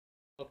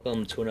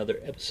Welcome to another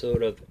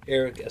episode of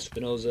Eric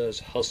Espinoza's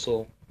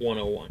Hustle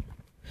 101.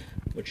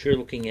 What you're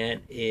looking at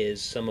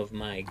is some of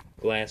my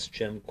glass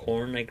gem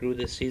corn I grew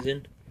this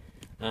season,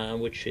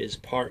 which is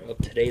part of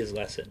today's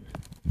lesson,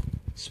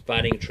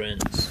 spotting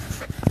trends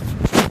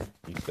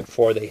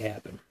before they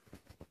happen.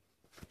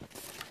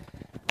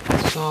 I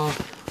saw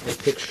a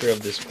picture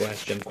of this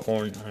glass gem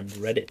corn on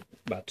Reddit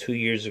about 2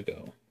 years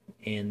ago,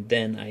 and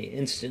then I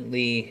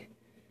instantly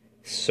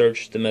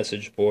searched the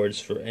message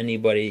boards for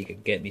anybody who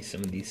could get me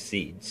some of these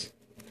seeds.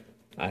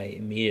 I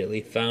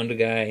immediately found a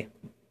guy,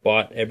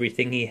 bought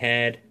everything he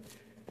had,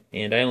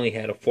 and I only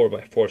had a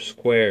 4x4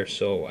 square,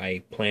 so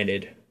I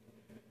planted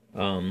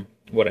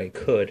what I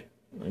could,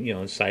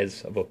 the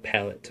size of a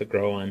pallet to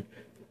grow on.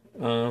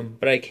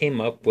 But I came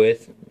up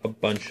with a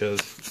bunch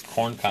of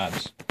corn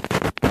cobs.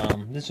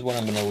 This is what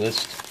I'm going to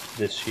list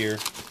this year.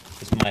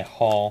 It's my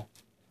haul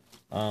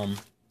from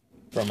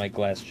my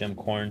glass gem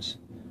corns.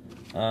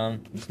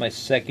 It's my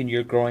second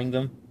year growing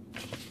them.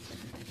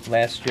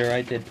 Last year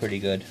I did pretty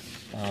good.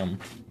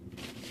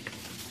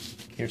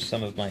 Here's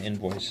some of my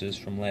invoices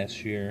from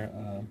last year.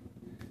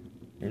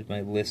 Here's my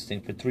listing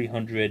for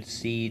 300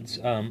 seeds.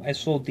 I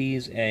sold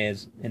these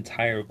as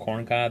entire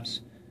corn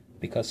cobs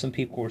because some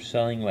people were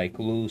selling like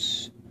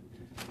loose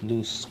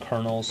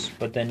kernels,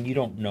 but then you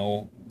don't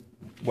know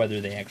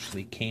whether they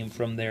actually came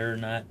from there or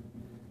not.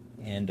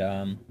 And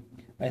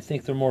I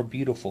think they're more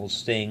beautiful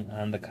staying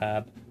on the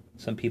cob.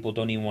 Some people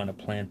don't even want to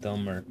plant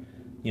them, or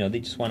they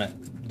just want to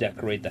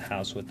decorate the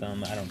house with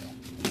them. I don't know.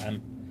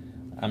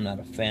 I'm not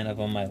a fan of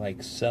them. I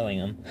like selling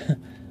them,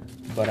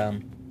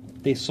 but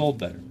they sold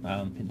better.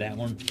 That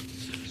one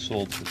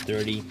sold for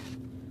 30.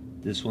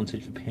 This one to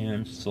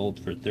Japan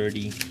sold for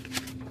 30.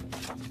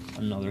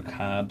 Another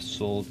cob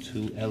sold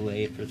to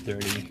LA for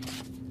 30.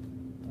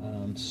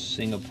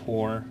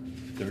 Singapore,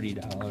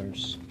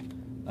 $30.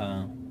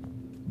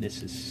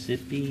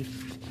 Mississippi.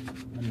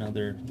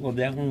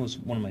 That one was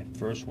one of my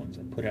first ones.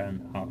 I put it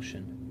on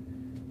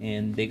auction,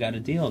 and they got a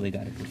deal. They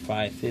got it for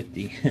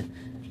 $5.50.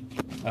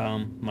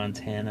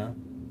 Montana,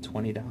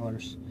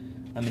 $20.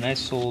 I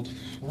sold,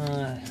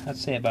 I'd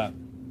say about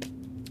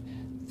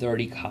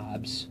 30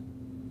 cobs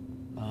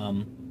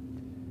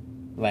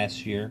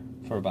last year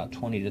for about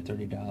 $20 to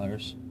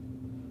 $30.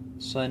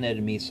 So that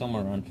netted me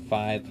somewhere around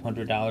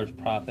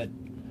 $500 profit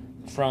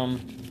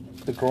from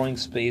the growing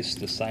space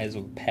the size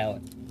of a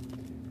pallet.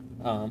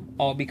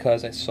 All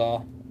because I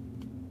saw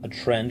a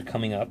trend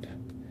coming up.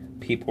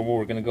 People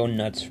were going to go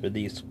nuts for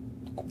these,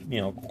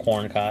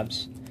 corn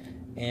cobs.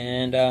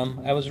 And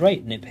I was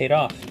right, and it paid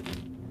off.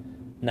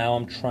 Now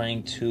I'm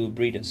trying to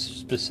breed a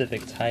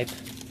specific type.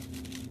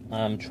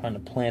 I'm trying to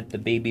plant the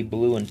baby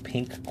blue and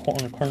pink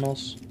corn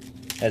kernels.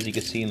 As you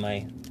can see,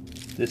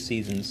 this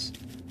season's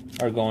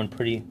are going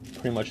pretty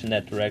much in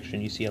that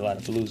direction. You see a lot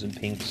of blues and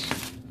pinks.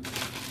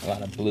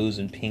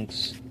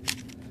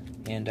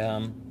 And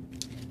I'm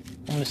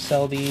going to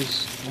sell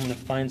these. I'm going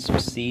to find some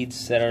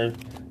seeds that are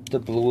the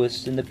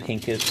bluest and the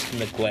pinkest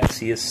and the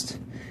glassiest,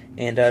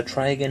 and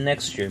try again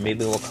next year.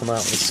 Maybe we'll come out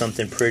with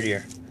something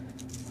prettier.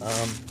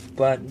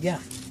 But yeah,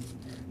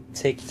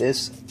 take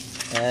this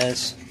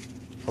as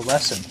a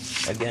lesson.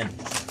 Again,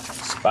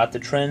 spot the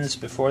trends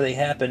before they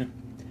happen.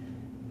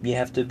 You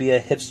have to be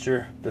a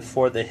hipster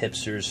before the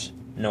hipsters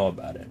know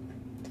about it.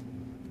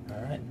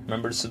 Alright,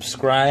 remember to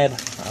subscribe.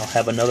 I'll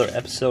have another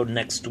episode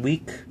next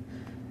week.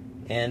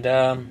 And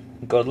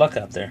good luck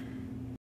out there.